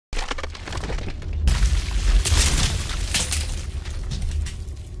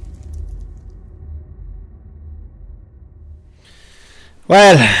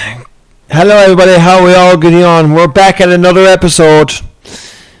Well, hello everybody, how are we all getting on? We're back at another episode.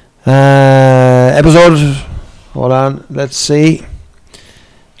 Hold on, let's see.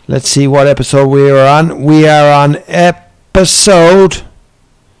 Let's see what episode we are on. We are on episode,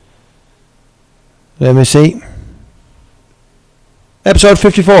 let me see, episode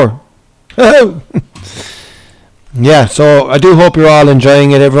 54. Yeah, so I do hope you're all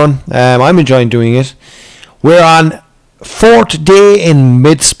enjoying it, everyone. I'm enjoying doing it. We're on 4th day in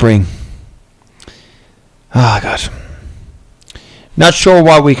mid-spring. Oh God. Not sure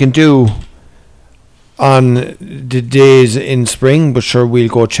what we can do on the days in spring, but sure, we'll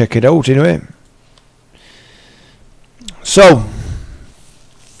go check it out anyway. So,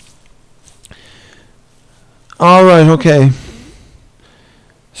 alright, okay.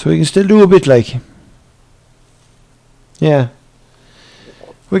 So we can still do a bit, like. Yeah.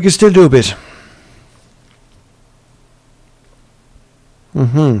 We can still do a bit.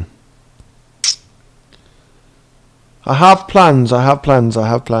 I have plans,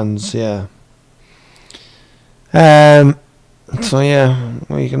 yeah. So yeah,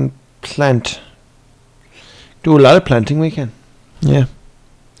 we can plant. Do a lot of planting, we can. Yeah.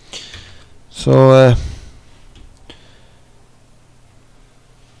 So,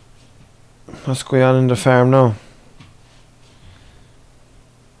 what's going on in the farm now?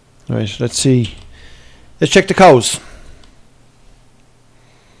 Right, let's see. Let's check the cows.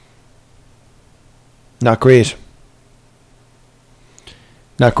 Not great.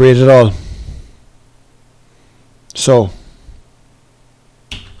 Not great at all. So,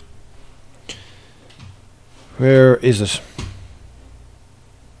 where is it?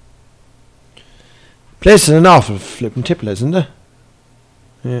 Place is an awful flipping tipple, isn't it?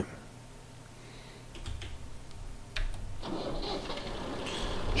 Yeah.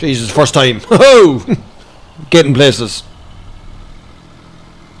 Jesus, first time. Oh, getting places.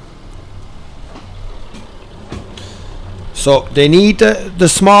 So they need the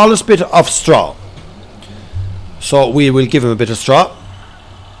smallest bit of straw. So we will give him a bit of straw.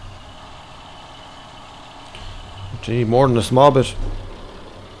 They need more than a small bit.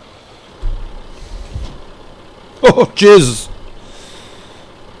 Oh, Jesus.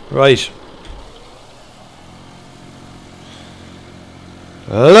 Right.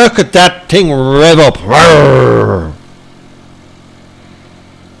 Look at that thing rev up. Rawr.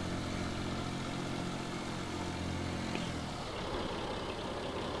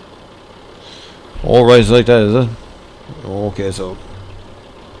 All right, like that, is it? Okay, so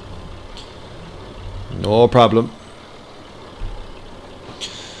no problem.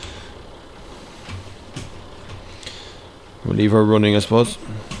 We'll leave her running, I suppose.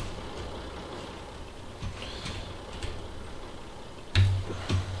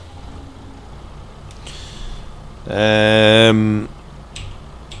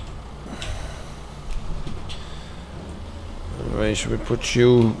 Right, should we put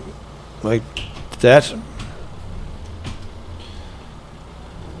you like that?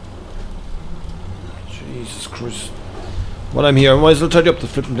 Jesus Christ. While I'm here, I might as well tidy up the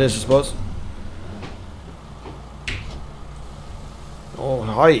flipping place, I suppose. Oh,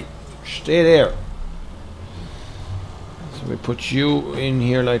 hi. Stay there. So we put you in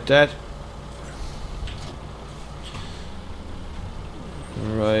here like that.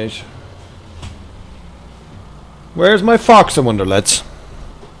 Right. Where's my fox, I wonder, lads?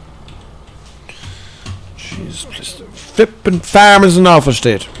 Jesus, please. Flippin' farm is an awful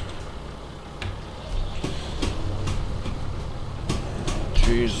state.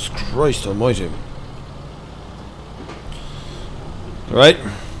 Jesus Christ almighty. Right.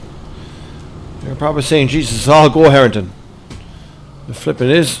 You're probably saying, Jesus, I'll go Harrington. The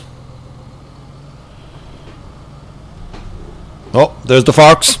flippin' is. Oh, there's the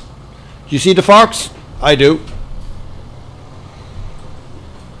fox. You see the fox? I do.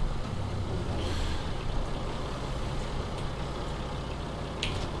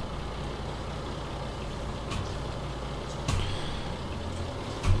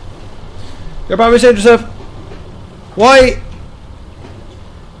 You're probably saying to yourself, why? Do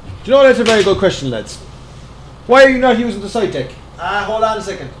you know that's a very good question, lads? Why are you not using the side deck? Hold on a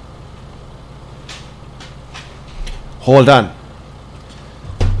second. Hold on.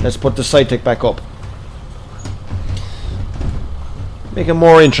 Let's put the side deck back up. Make it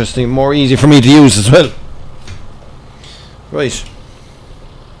more interesting, more easy for me to use as well. Right.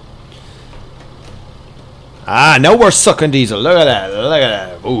 Now we're sucking diesel. Look at that. Look at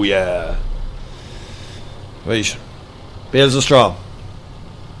that. Oh, yeah. Right. Bales of straw.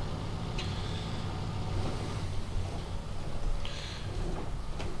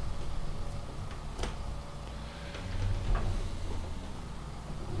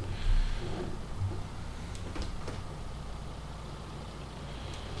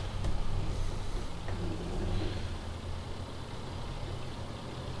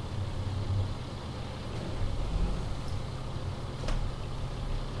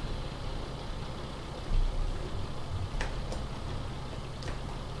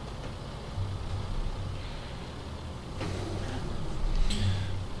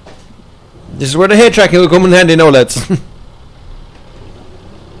 This is where the hay tracking will come in handy now, lads.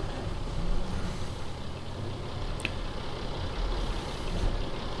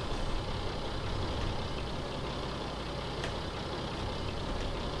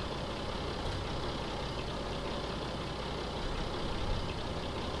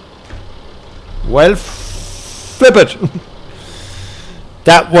 Well, flip it.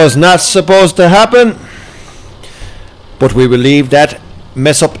 That was not supposed to happen. But we will leave that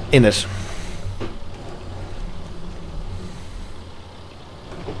mess up in it.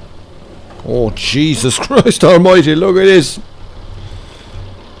 Oh, Jesus Christ almighty, look at this.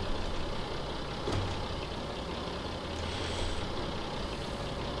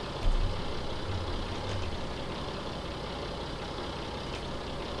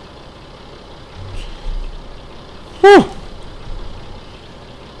 Whew.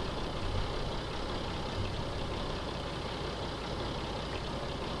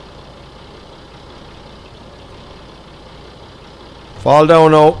 Fall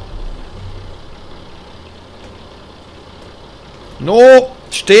down now. No,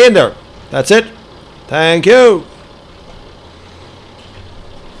 stay in there. That's it. Thank you.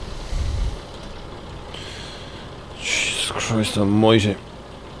 Jesus Christ almighty.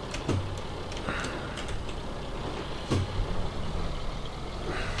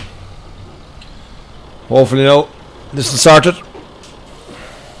 Hopefully now this is sorted.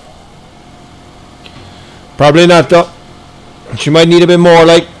 Probably not though. She might need a bit more,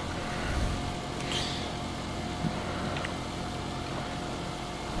 like.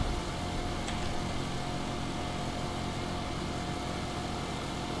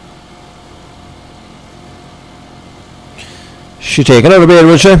 She take another bit,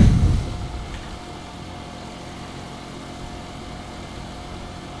 will she?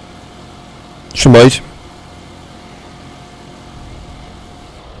 She might.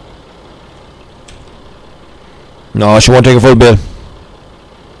 No, she won't take a full bill.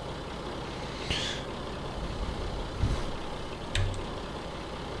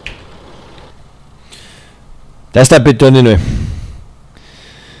 That's that bit done anyway.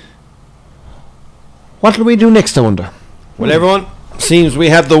 What will we do next, I wonder? Well, everyone, seems we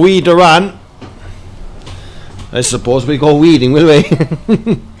have the weeder on. I suppose we go weeding, will we?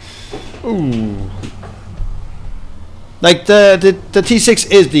 Ooh. Like the T6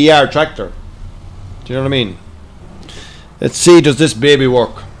 is the yard tractor. Do you know what I mean? Let's see, does this baby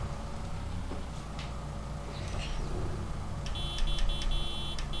work?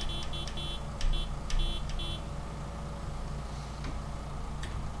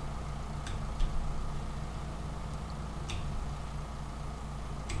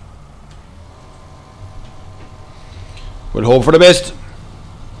 We'll hope for the best.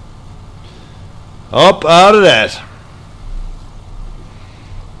 Up out of that.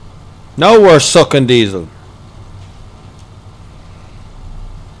 Now we're sucking diesel.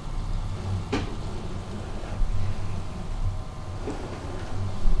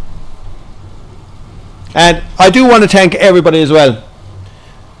 And I do want to thank everybody as well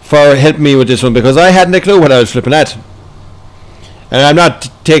for helping me with this one, because I hadn't a clue what I was flipping at. And I'm not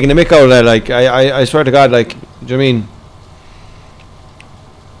taking the mick out of that, like, I swear to God, like, do you know what I mean?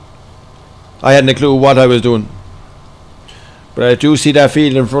 I hadn't a clue what I was doing. But I do see that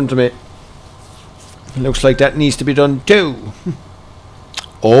field in front of me. It looks like that needs to be done too.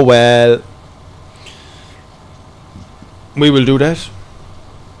 Oh well. We will do that.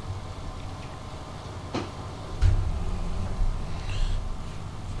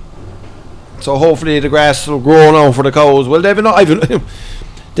 So hopefully the grass will grow now for the cows. Well, they've enough.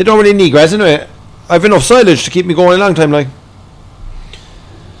 They don't really need grass anyway. I've enough silage to keep me going a long time, like.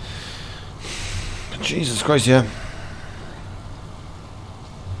 Jesus Christ, yeah.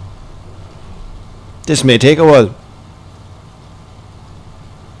 This may take a while.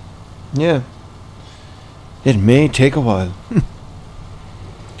 Yeah. It may take a while.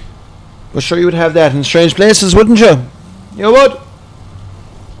 But sure you would have that in strange places, wouldn't you? You would.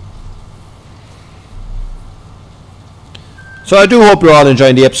 So I do hope you're all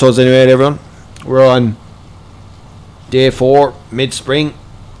enjoying the episodes anyway, everyone. We're on day 4, mid-spring.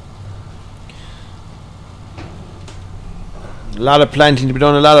 A lot of planting to be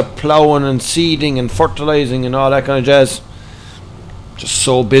done, a lot of ploughing and seeding and fertilising and all that kind of jazz. Just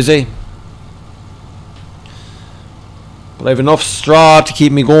so busy. But I have enough straw to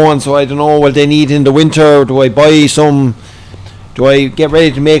keep me going, so I don't know what they need in the winter. Do I buy some? Do I get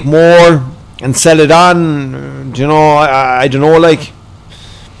ready to make more and sell it on? Do you know, I don't know, like.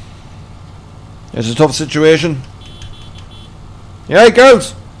 It's a tough situation. Yeah,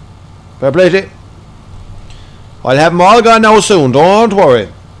 girls. Fair play to you. I'll have them all gone now soon, don't worry.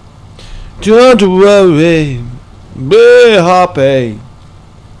 Don't worry, be happy.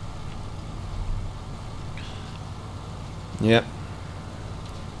 Yeah.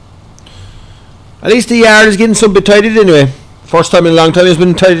 At least the yard is getting some bit tidied anyway. First time in a long time it's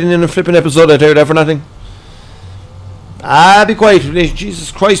been tidied in a flipping episode. I tell you that for nothing. Ah, be quiet.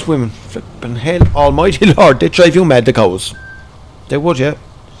 Jesus Christ, women. Flipping hell almighty Lord. They drive you mad, the cows. They would, yeah.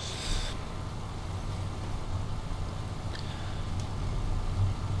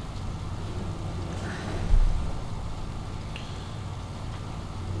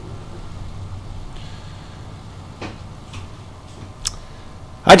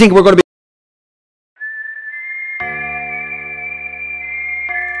 I think we're going to be...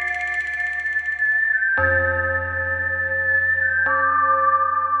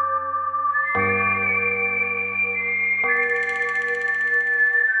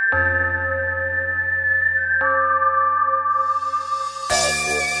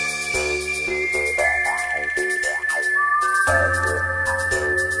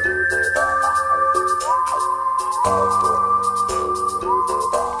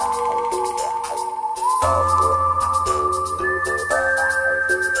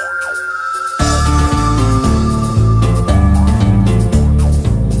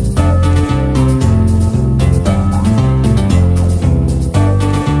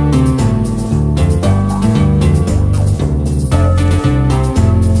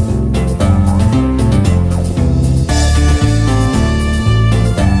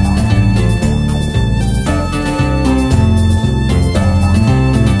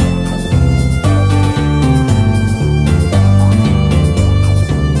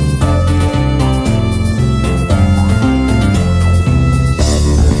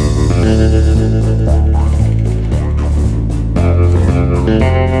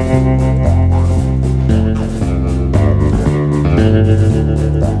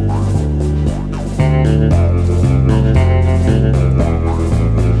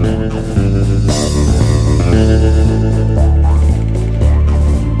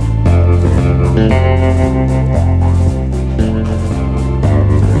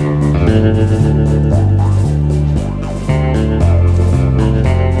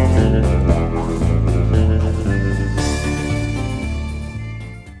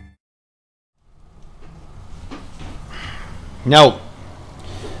 Now,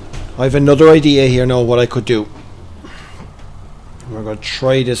 I have another idea here now what I could do. We're going to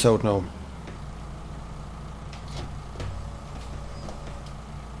try this out now.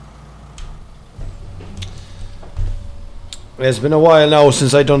 It's been a while now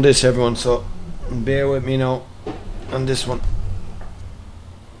since I've done this, everyone, so bear with me now on this one.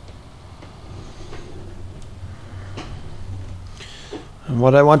 And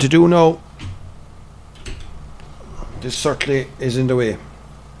what I want to do now, this certainly is in the way.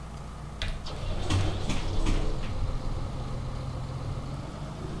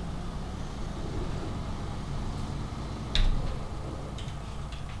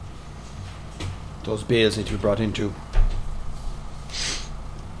 Those bales need to be brought into.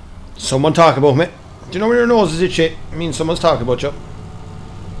 Someone talk about me. Do you know where your nose is itchy? I mean, someone's talking about you.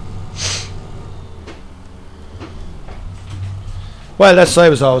 Well, that's what I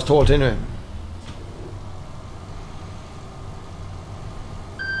was always told anyway.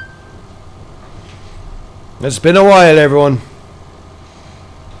 It's been a while, everyone.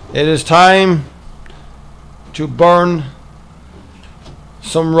 It is time to burn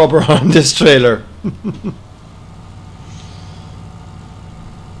some rubber on this trailer.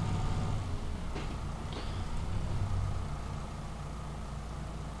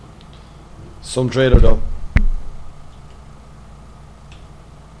 Some trailer though.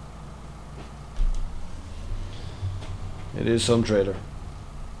 It is some trailer.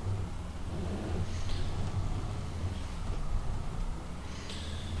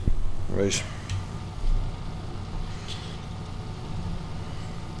 Right.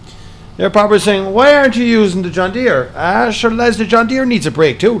 They're probably saying, why aren't you using the John Deere? Sure, Les, the John Deere needs a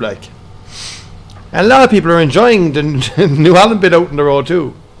break too, like. And a lot of people are enjoying the New Holland bit out in the road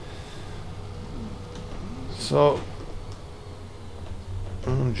too. So,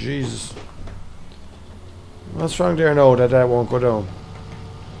 oh Jesus. What's wrong there now that won't go down?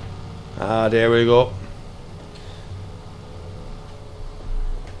 Ah, there we go.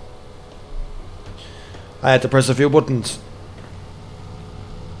 I had to press a few buttons.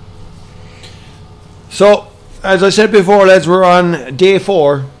 So, as I said before, lads, we're on day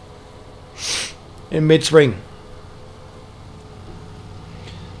 4 in mid-spring.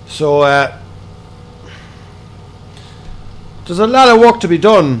 So, there's a lot of work to be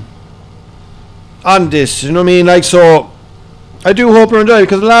done on this, you know what I mean? Like, so, I do hope you're enjoying it,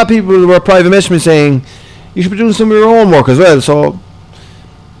 because a lot of people were private messaging me saying you should be doing some of your own work as well. So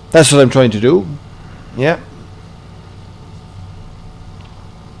that's what I'm trying to do. Yeah.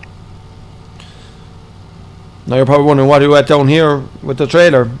 Now you're probably wondering what are you at down here with the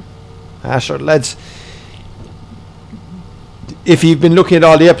trailer. Sure, lads. If you've been looking at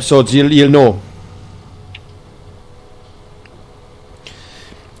all the episodes, you'll know.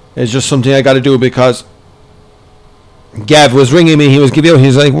 It's just something I got to do because Gav was ringing me. He was giving out.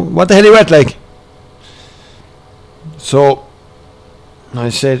 He's like, "What the hell are you at?" Like. So I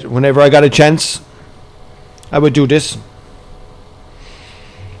said, whenever I got a chance, I would do this.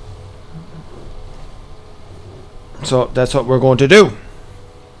 So that's what we're going to do.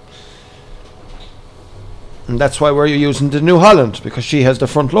 And that's why we're using the New Holland, because she has the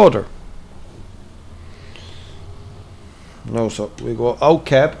front loader. No, so we go out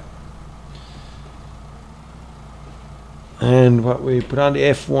cab. And what we put on the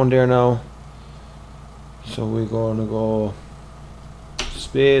F1 there now. So we're going to go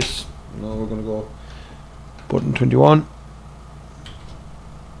space. No, we're going to go button 21.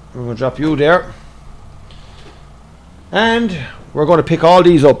 We're going to drop you there. And we're going to pick all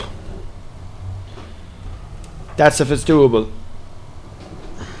these up. That's if it's doable.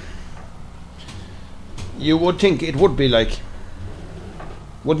 You would think it would be like,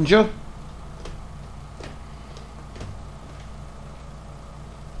 wouldn't you?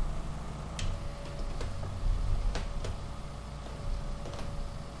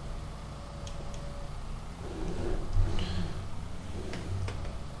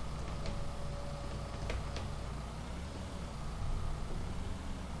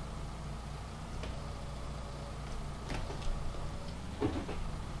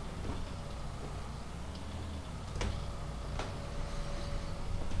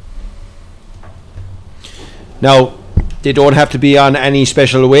 Now, they don't have to be on any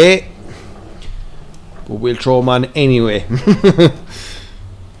special way, but we'll throw them on anyway. Do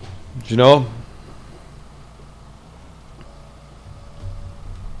you know?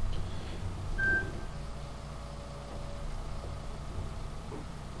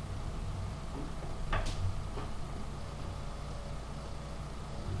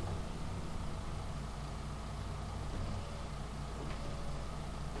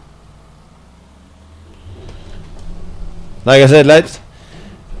 Like I said, lads,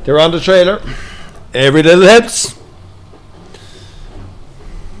 they're on the trailer. Every little helps.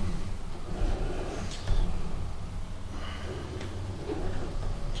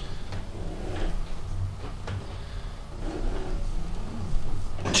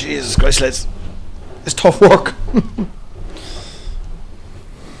 Jesus Christ, lads. It's tough work.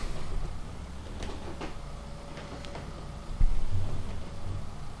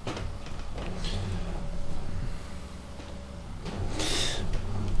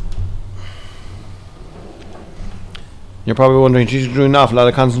 You're probably wondering, she's doing an awful lot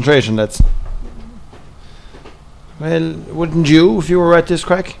of concentration. That's, well, wouldn't you if you were at this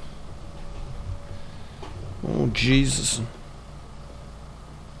crack? Oh Jesus.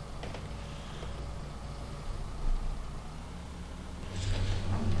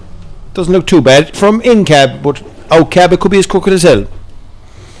 Doesn't look too bad from in cab, but out cab it could be as crooked as hell.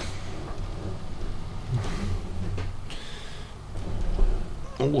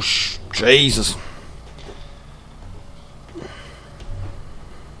 Oh Jesus.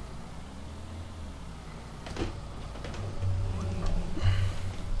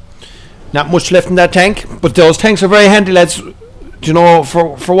 Not much left in that tank, but those tanks are very handy, lads, you know,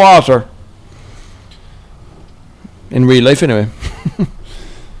 for water. In real life, anyway.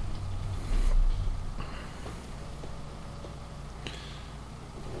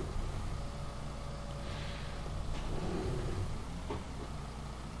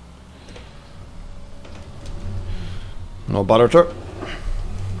 No bother to her.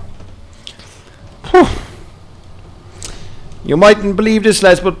 You mightn't believe this,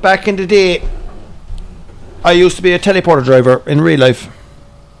 lads, but back in the day, I used to be a teleporter driver in real life.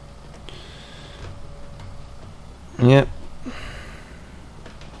 Yeah.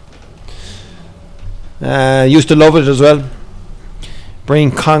 Used to love it as well.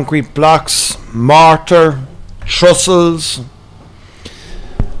 Bring concrete blocks, mortar, trestles.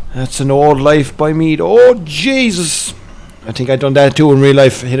 That's an old life by me. Oh, Jesus. I think I'd done that too in real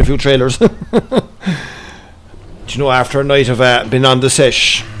life. Hit a few trailers. You know, after a night of been on the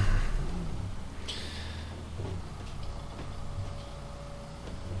sesh.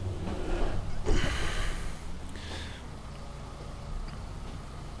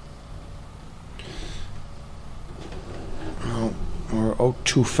 No, we're out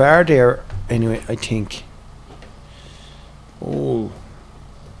too far there. Anyway, I think. Oh,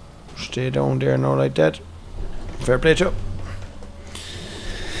 stay down there now like that. Fair play to you.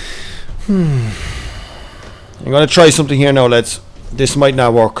 I'm gonna try something here now, lads. This might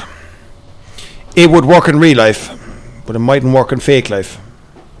not work. It would work in real life, but it mightn't work in fake life.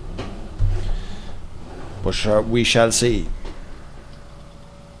 But we shall see.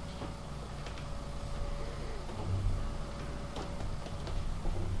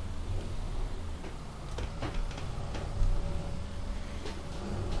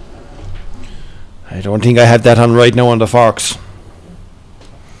 I don't think I have that on right now on the forks.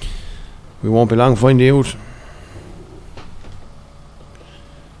 We won't be long finding out.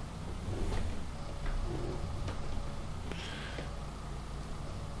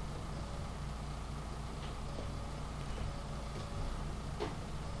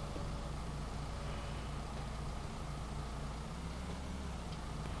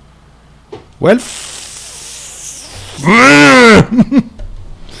 Well,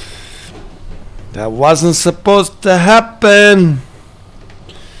 that wasn't supposed to happen.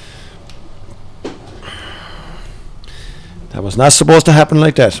 That was not supposed to happen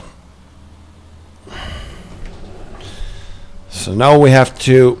like that. So now we have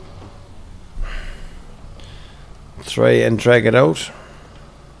to try and drag it out.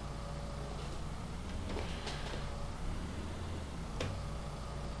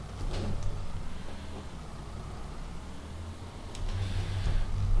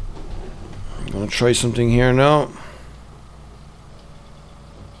 I'm going to try something here now.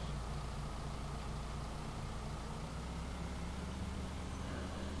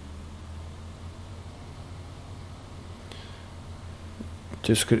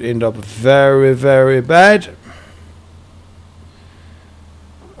 This could end up very, very bad.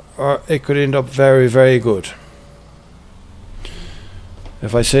 Or it could end up very, very good.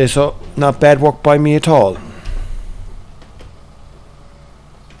 If I say so, not bad work by me at all.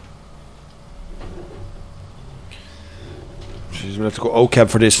 Jeez, we'll have to go O-cab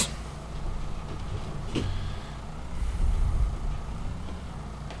for this.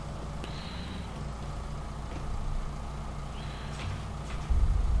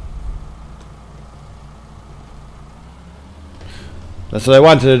 That's what I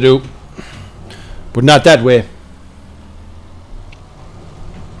wanted to do, but not that way.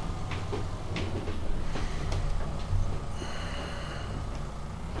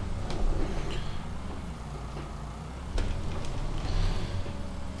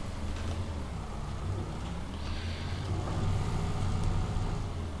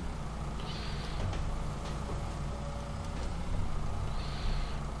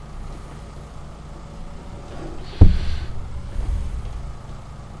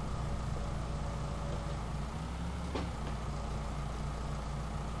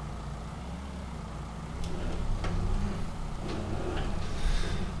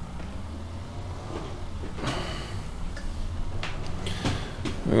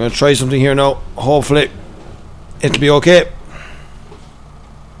 I'm going to try something here now. Hopefully it'll be okay.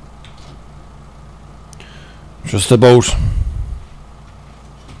 Just about.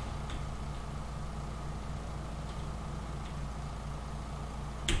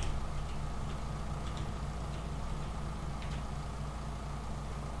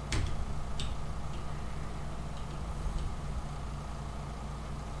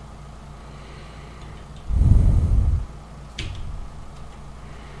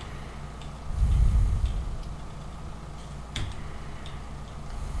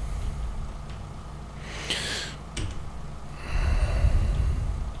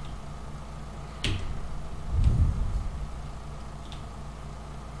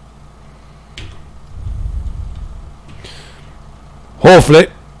 Hopefully.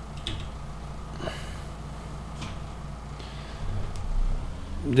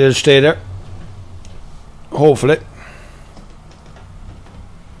 They'll stay there. Hopefully.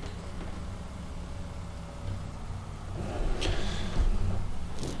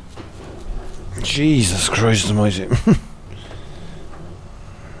 Jesus Christ almighty.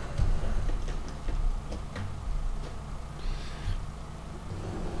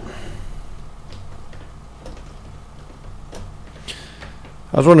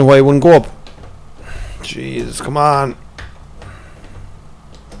 I was wondering why it wouldn't go up. Jesus, come on.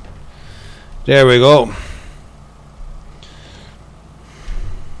 There we go.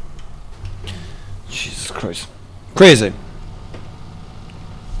 Jesus Christ. Crazy.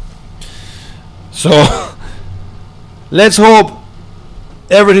 So, let's hope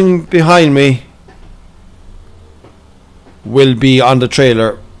everything behind me will be on the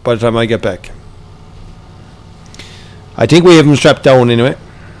trailer by the time I get back. I think we have them strapped down anyway.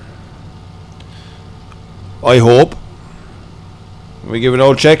 I hope. We give an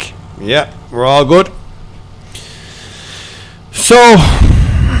old check. Yeah, we're all good. So,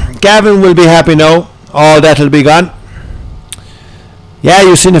 Gavin will be happy now. All that'll be gone. Yeah,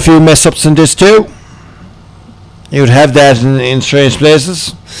 you've seen a few mess ups in this too. You'd have that in strange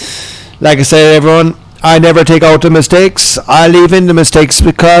places. Like I said, everyone, I never take out the mistakes. I leave in the mistakes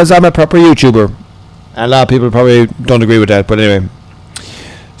because I'm a proper YouTuber. And a lot of people probably don't agree with that, but anyway.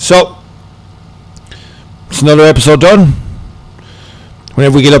 So, it's another episode done.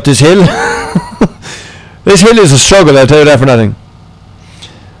 Whenever we get up this hill. This hill is a struggle, I'll tell you that for nothing.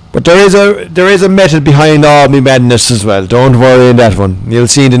 But there is a method behind all my madness as well. Don't worry in that one. You'll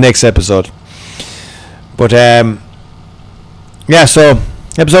see in the next episode. But yeah, so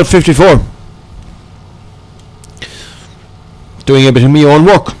episode 54. Doing a bit of my own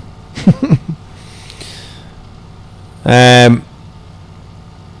work.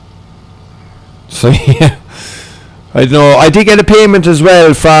 So yeah, I don't know. I did get a payment as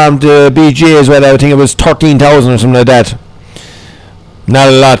well from the BGA as well. I think it was 13,000 or something like that. Not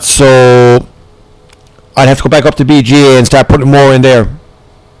a lot, so I'd have to go back up to BGA and start putting more in there. Do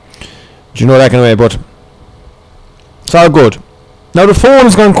you know, that kind of way? But it's all good. Now the phone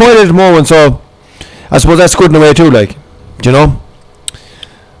is going quiet at the moment, so I suppose that's good in a way too, like, do you know?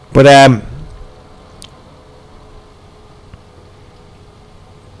 But as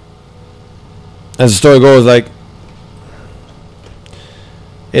the story goes, like,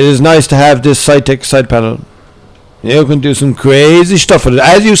 it is nice to have this SideTech side panel. You can do some crazy stuff with it,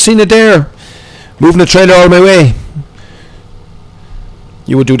 as you've seen it there, moving the trailer all my way.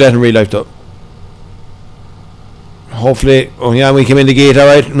 You would do that in real life though. Hopefully. Oh yeah, we came in the gate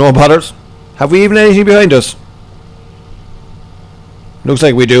alright, no bothers. Have we even anything behind us? Looks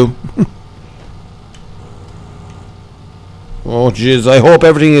like we do. Oh jeez, I hope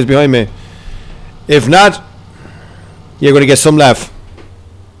everything is behind me. If not, you're going to get some laugh.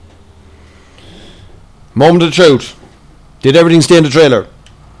 Moment of truth. Did everything stay in the trailer?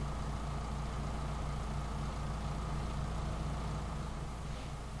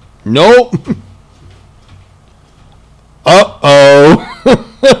 No. Uh-oh.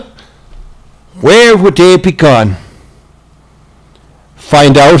 Where would they be gone?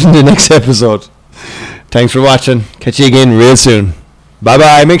 Find out in the next episode. Thanks for watching. Catch you again real soon. Bye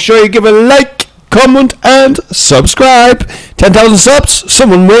bye. Make sure you give a like, comment and subscribe. 10,000 subs,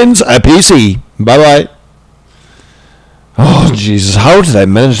 someone wins a PC. Bye bye. Oh Jesus, how did I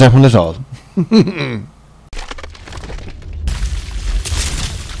manage that one at all?